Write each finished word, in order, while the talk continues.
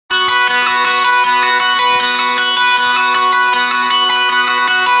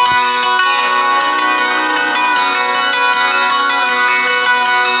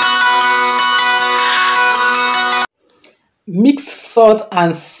Mix salt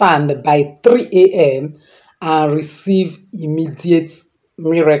and sand by 3 a.m. and receive immediate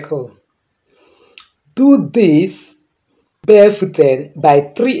miracle. Do this barefooted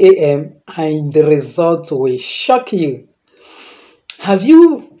by 3 a.m. and the result will shock you. Have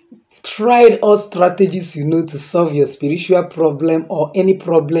you tried all strategies to solve your spiritual problem or any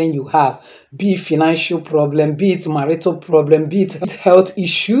problem you have, be it financial problem, be it marital problem, be it health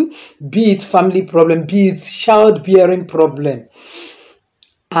issue, be it family problem, be it childbearing problem,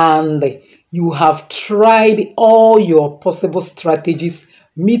 and you have tried all your possible strategies,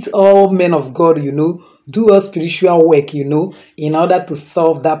 meet all men of God, do a spiritual work, in order to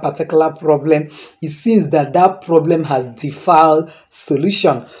solve that particular problem. It seems that that problem has defied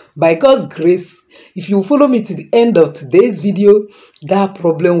solution. By God's grace, if you follow me to the end of today's video, that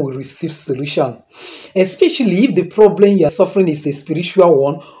problem will receive solution. Especially if the problem you are suffering is a spiritual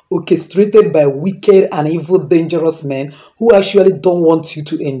one, orchestrated by wicked and evil, dangerous men who actually don't want you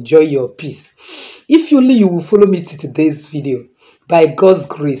to enjoy your peace. If only you will follow me to today's video, by God's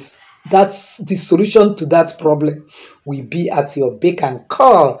grace, that's the solution to that problem will be at your beck and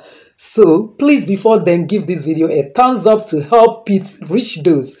call. So please, before then, give this video a thumbs up to help it reach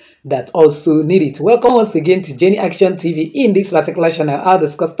those that also need it. Welcome once again to Jenny Action TV. In this particular channel, I'll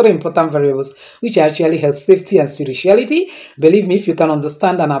discuss 3 important variables which actually help safety and spirituality. Believe me, if you can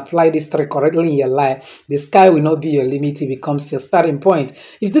understand and apply these 3 correctly in your life, the sky will not be your limit. It becomes your starting point.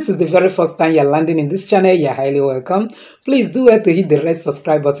 If this is the very first time you're landing in this channel, you're highly welcome. Please do well to hit the red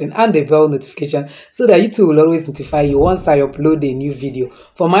subscribe button and the bell notification so that YouTube will always notify you once I upload a new video.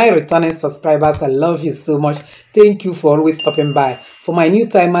 For my returning subscribers, I love you so much. Thank you for always stopping by. For my new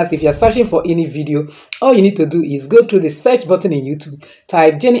timers, if you're searching for any video, all you need to do is go through the search button in YouTube,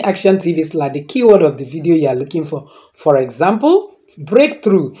 type Jenny Action TV / the keyword of the video you are looking for. For example,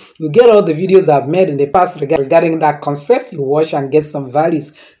 breakthrough. You get all the videos I've made in the past regarding that concept. You watch and get some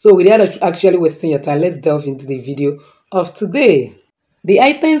values. So without actually wasting your time, let's delve into the video of today. The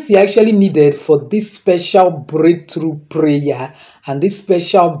items you actually needed for this special breakthrough prayer and this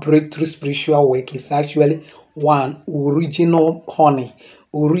special breakthrough spiritual work is actually 1. Original honey,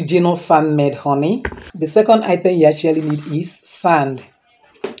 original fan-made honey. The second item you actually need is sand.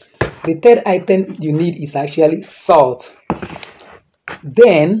 The third item you need is actually salt.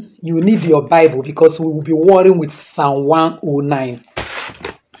 Then you need your Bible, because we will be working with Psalm 109.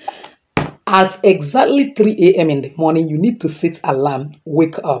 At exactly 3 a.m. in the morning, you need to set alarm,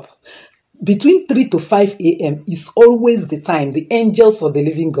 wake up. Between 3 to 5 a.m. is always the time the angels of the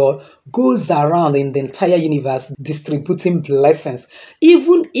living God goes around in the entire universe distributing blessings.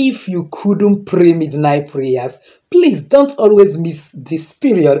 Even if you couldn't pray midnight prayers, please don't always miss this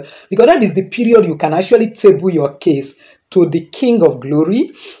period, because that is the period you can actually table your case to the King of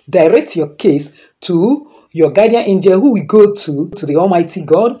Glory, direct your case to your guardian angel who will go to the Almighty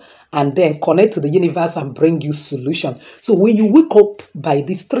God, and then connect to the universe and bring you solution. So when you wake up by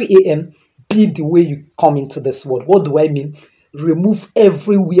this 3 a.m., be the way you come into this world. What do I mean? Remove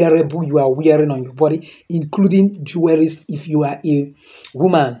every wearable you are wearing on your body, including jewelries if you are a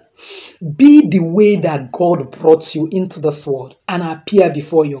woman. Be the way that God brought you into this world and appear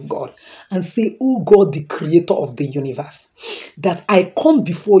before your God and say, "Oh God, the creator of the universe, that I come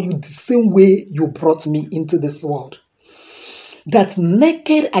before you the same way you brought me into this world. That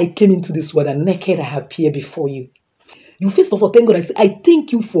naked I came into this world and naked I appear before you. You first of all thank God. I say, I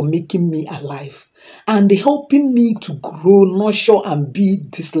thank you for making me alive and helping me to grow, nurture, and be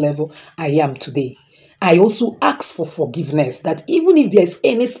this level I am today. I also ask for forgiveness, that even if there is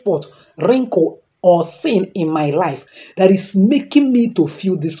any spot, wrinkle, or sin in my life that is making me to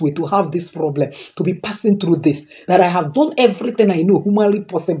feel this way, to have this problem, to be passing through this, that I have done everything I know humanly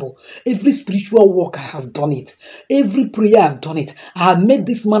possible. Every spiritual work, I have done it. Every prayer, I have done it. I have made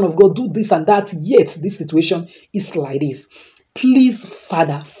this man of God do this and that, yet this situation is like this. Please,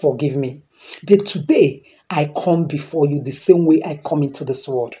 Father, forgive me. But today, I come before you the same way I come into this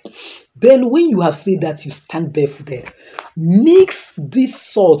world. Then when you have said that, you stand barefooted. Mix this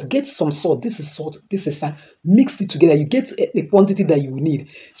salt. Get some salt. This is salt. This is sand. Mix it together. You get the quantity that you need.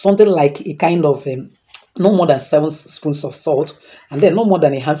 Something like a kind of no more than 7 spoons of salt. And then no more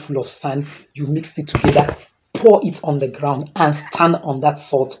than a handful of sand. You mix it together. Pour it on the ground and stand on that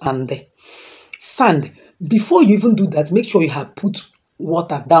salt and the sand. Before you even do that, make sure you have put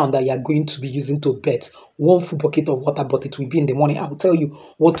water down that you are going to be using to bathe. one full bucket of water, but it will be in the morning. I will tell you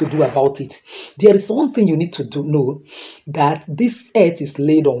what to do about it. There is one thing you need to know, that this earth is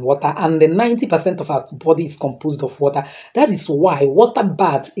laid on water, and the 90% of our body is composed of water. That is why water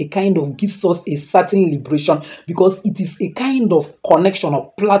bath, a kind of, gives us a certain liberation, because it is a kind of connection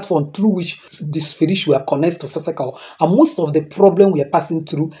or platform through which the spiritual connects to physical, and most of the problem we are passing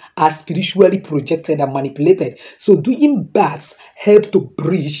through are spiritually projected and manipulated. So doing baths help to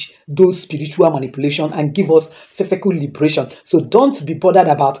bridge those spiritual manipulation and give us physical liberation. So don't be bothered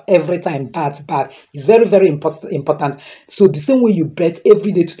about every time bath. It's very, very important. So the same way you bath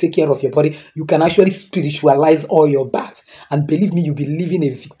every day to take care of your body, you can actually spiritualize all your baths, and believe me, you'll be living a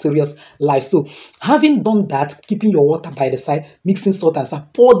victorious life. So having done that, keeping your water by the side, mixing salt and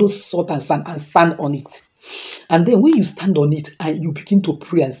sand, pour those salt and sand and stand on it. And then when you stand on it and you begin to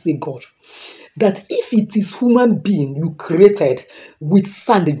pray and say, God, that if it is human being you created with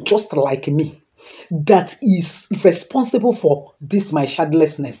sand just like me, that is responsible for this my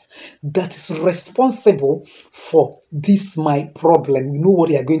childlessness, that is responsible for this my problem, you know what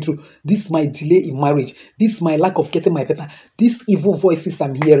you are going through, this my delay in marriage, this my lack of getting my paper, these evil voices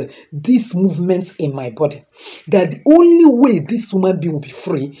I'm hearing, this movement in my body, that the only way this human being will be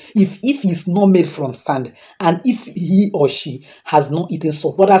free if he's not made from sand, and if he or she has not eaten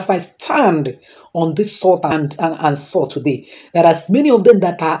salt. But as I stand on this salt and salt today, there are many of them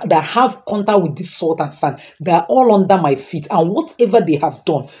that have contact with this salt and sand. They are all under my feet, and whatever they have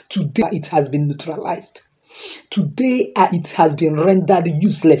done today, it has been neutralized. Today it has been rendered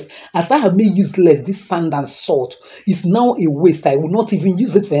useless. As I have made useless this sand and salt, is now a waste. I will not even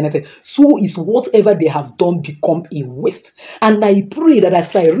use it for anything. So is whatever they have done become a waste. And I pray that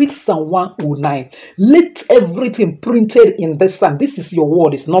as I read Psalm 109, let everything printed in this psalm, this is your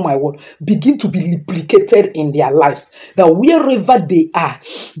word, it's not my word, begin to be replicated in their lives. That wherever they are,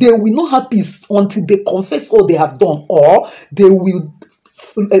 they will not have peace until they confess all they have done, or they will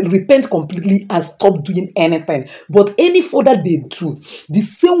repent completely and stop doing anything. But any further they do, the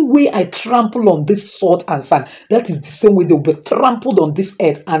same way I trample on this salt and sand, that is the same way they will be trampled on this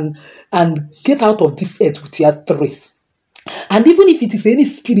earth and get out of this earth with their trace. And even if it is any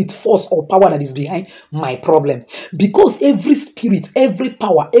spirit, force, or power that is behind my problem, because every spirit, every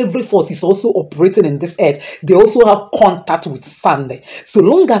power, every force is also operating in this earth, they also have contact with sand. So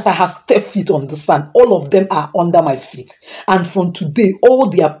long as I have stepped feet on the sand, all of them are under my feet. And from today,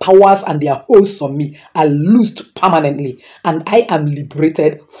 all their powers and their holds on me are loosed permanently, and I am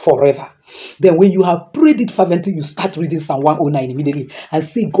liberated forever. Then when you have prayed it fervently, you start reading Psalm 109 immediately and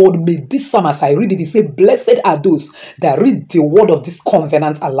say, God, may this psalm, as I read it, say, blessed are those that read the word of this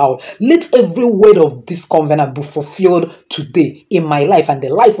covenant aloud. Let every word of this covenant be fulfilled today in my life and the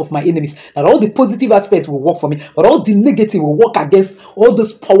life of my enemies. That all the positive aspects will work for me, but all the negative will work against all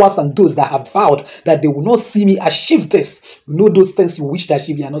those powers and those that have vowed that they will not see me achieve this. You know those things you wish to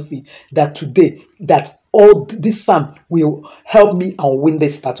achieve, you are not seeing. That today, that all this psalm will help me and win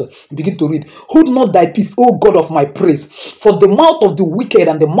this battle. You begin to read, hold not thy peace, O God of my praise, for the mouth of the wicked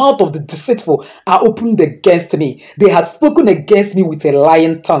and the mouth of the deceitful are opened against me. They have spoken against me with a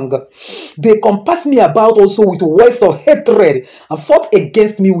lying tongue. They compass me about also with words of hatred, and fought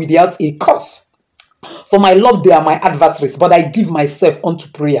against me without a cause. For my love, they are my adversaries, but I give myself unto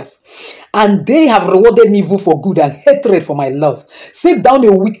prayers. And they have rewarded me evil for good and hatred for my love. Sit down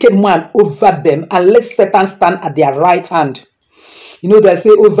a wicked man over them, and let Satan stand at their right hand. You know, they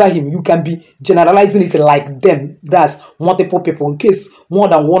say over him, you can be generalizing it like them. That's multiple people, in case more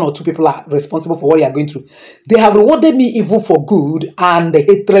than one or two people are responsible for what you are going through. They have rewarded me evil for good and the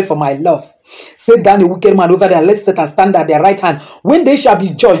hatred for my love. Sit down a wicked man over there, and let Satan stand at their right hand. When they shall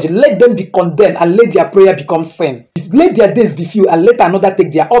be judged, let them be condemned, and let their prayer become sin. Let their days be few, and let another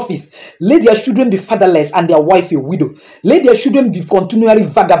take their office. Let their children be fatherless, and their wife a widow. Let their children be continually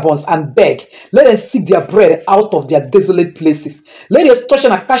vagabonds and beg. Let them seek their bread out of their desolate places. Let the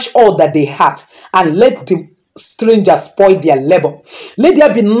extortioner catch all that they had, and let the strangers spoil their labor. Let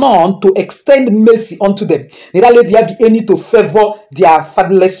there be none to extend mercy unto them, neither let there be any to favor their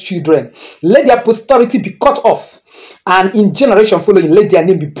fatherless children. Let their posterity be cut off, and in generation following let their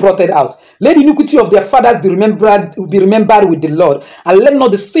name be blotted out. Let the iniquity of their fathers be remembered with the Lord, and let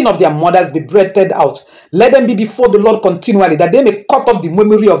not the sin of their mothers be blotted out. Let them be before the Lord continually, that they may cut off the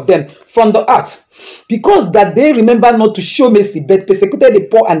memory of them from the earth. Because that they remember not to show mercy, but persecuted the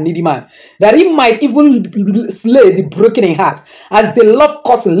poor and needy man, that he might even slay the broken in heart. As they love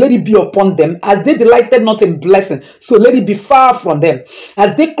cursing, let it be upon them. As they delighted not in blessing, so let it be far from them.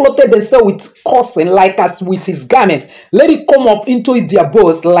 As they clothed themselves with cursing, like as with his garment, let it come up into their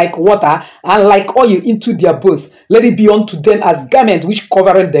bows like water, and like oil into their bows. Let it be unto them as garment which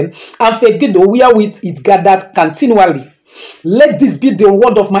covereth them, and forget wherewith it gathered continually. Let this be the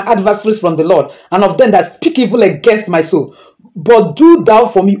word of my adversaries from the Lord, and of them that speak evil against my soul. But do thou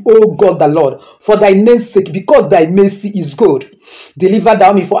for me, O God the Lord, for thy name's sake, because thy mercy is good. Deliver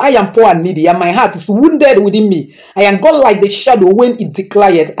thou me, for I am poor and needy, and my heart is wounded within me. I am gone like the shadow when it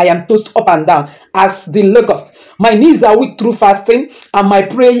declared. I am tossed up and down as the locust. My knees are weak through fasting, and my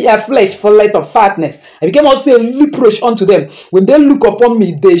prayer flesh falleth of fatness. I became also a reproach unto them. When they look upon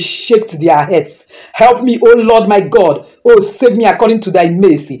me, they shake their heads. Help me, O Lord my God. Oh, save me according to thy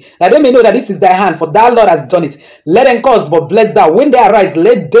mercy, that they may know that this is thy hand, for thou, Lord, has done it. Let them curse, but bless thou. When they arise,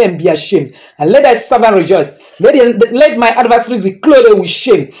 let them be ashamed, and let thy servant rejoice. Let my adversaries be clothed with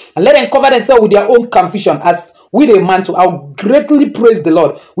shame, and let them cover themselves with their own confusion, as with a mantle. I'll greatly praise the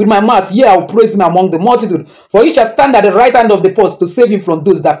Lord with my mouth. Yea, I'll praise him among the multitude. For he shall stand at the right hand of the post to save him from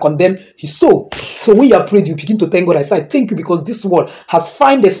those that condemn his soul. So when you are prayed, you begin to thank God. I say, thank you, because this word has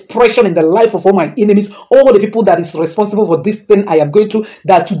found expression in the life of all my enemies, all the people that is responsible for this thing I am going through,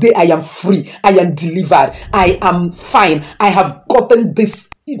 that today I am free, I am delivered, I am fine, I have gotten this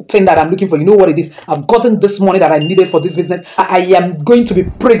thing that I'm looking for. You know what it is? I've gotten this money that I needed for this business. I am going to be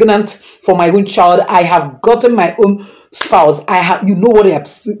pregnant for my own child. I have gotten my own spouse. I have, you know what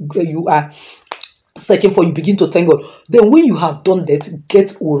you are searching for. You begin to thank God. Then when you have done that,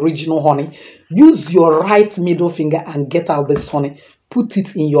 get original honey. Use your right middle finger and get out this honey. Put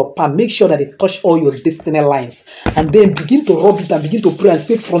it in your palm. Make sure that it touch all your destiny lines. And then begin to rub it and begin to pray and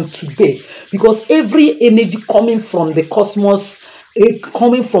say, from today, because every energy coming from the cosmos,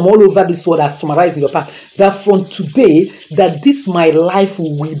 coming from all over this world, as summarized in your path, that from today, that this my life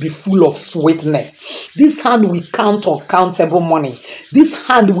will be full of sweetness. This hand will count uncountable money. This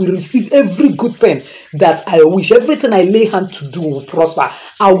hand will receive every good thing that I wish. Everything I lay hand to do will prosper.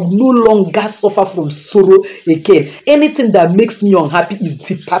 I will no longer suffer from sorrow again. Anything that makes me unhappy is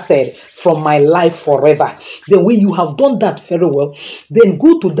departed from my life forever. Then when you have done that very well, then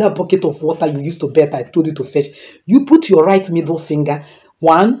go to that bucket of water you used to bet I told you to fetch. You put your right middle finger,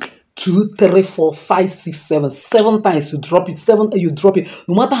 1, 2, 3, 4, 5, 6, 7. 7 times you drop it. 7, you drop it.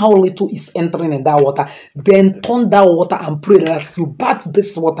 No matter how little is entering in that water, then turn that water and pray that as you bat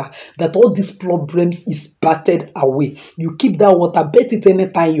this water, that all these problems is batted away. You keep that water, bet it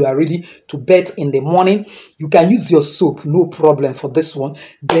anytime you are ready to bet in the morning. You can use your soap, no problem for this one.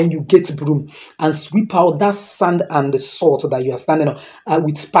 Then you get broom and sweep out that sand and the salt that you are standing on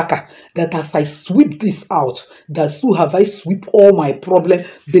with spacker. That as I sweep this out, that so have I sweep all my problem,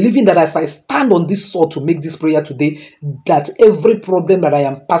 believing that as I stand on this sword to make this prayer today, that every problem that I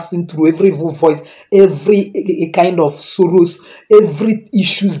am passing through, every evil voice, every kind of sorrows, every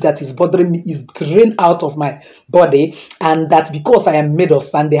issues that is bothering me is drained out of my body, and that because I am made of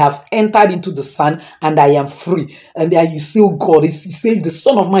sand, they have entered into the sand and I am free. And there you say, oh God, he says the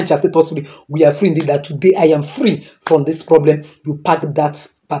Son of Man shall set us free. We are free indeed, that today I am free from this problem. You pack that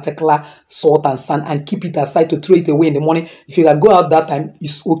particular salt and sand and keep it aside to throw it away in the morning. If you can go out that time,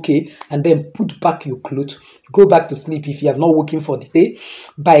 it's okay. And then put back your clothes, go back to sleep. If you have not woken for the day,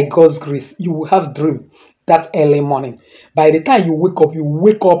 by God's grace, you will have dream that early morning. By the time you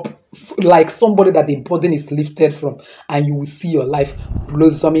wake up like somebody that the burden is lifted from, and you will see your life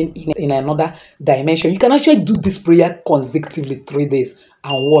blossoming in another dimension. You can actually do this prayer consecutively 3 days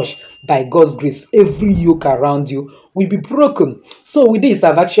and watch. By God's grace, every yoke around you will be broken. So with this,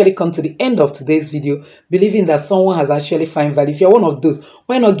 I've actually come to the end of today's video, believing that someone has actually found value. If you're one of those,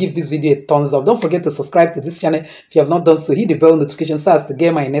 why not give this video a thumbs up? Don't forget to subscribe to this channel if you have not done so. Hit the bell notification so as to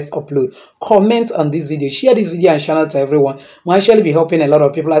get my next upload. Comment on this video, share this video and channel to everyone. Will actually be helping a lot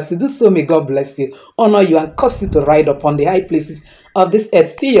of people. As you do so, may God bless you, honor you, and cause you to ride upon the high places of this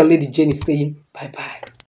earth. Still your lady Jenny saying bye bye.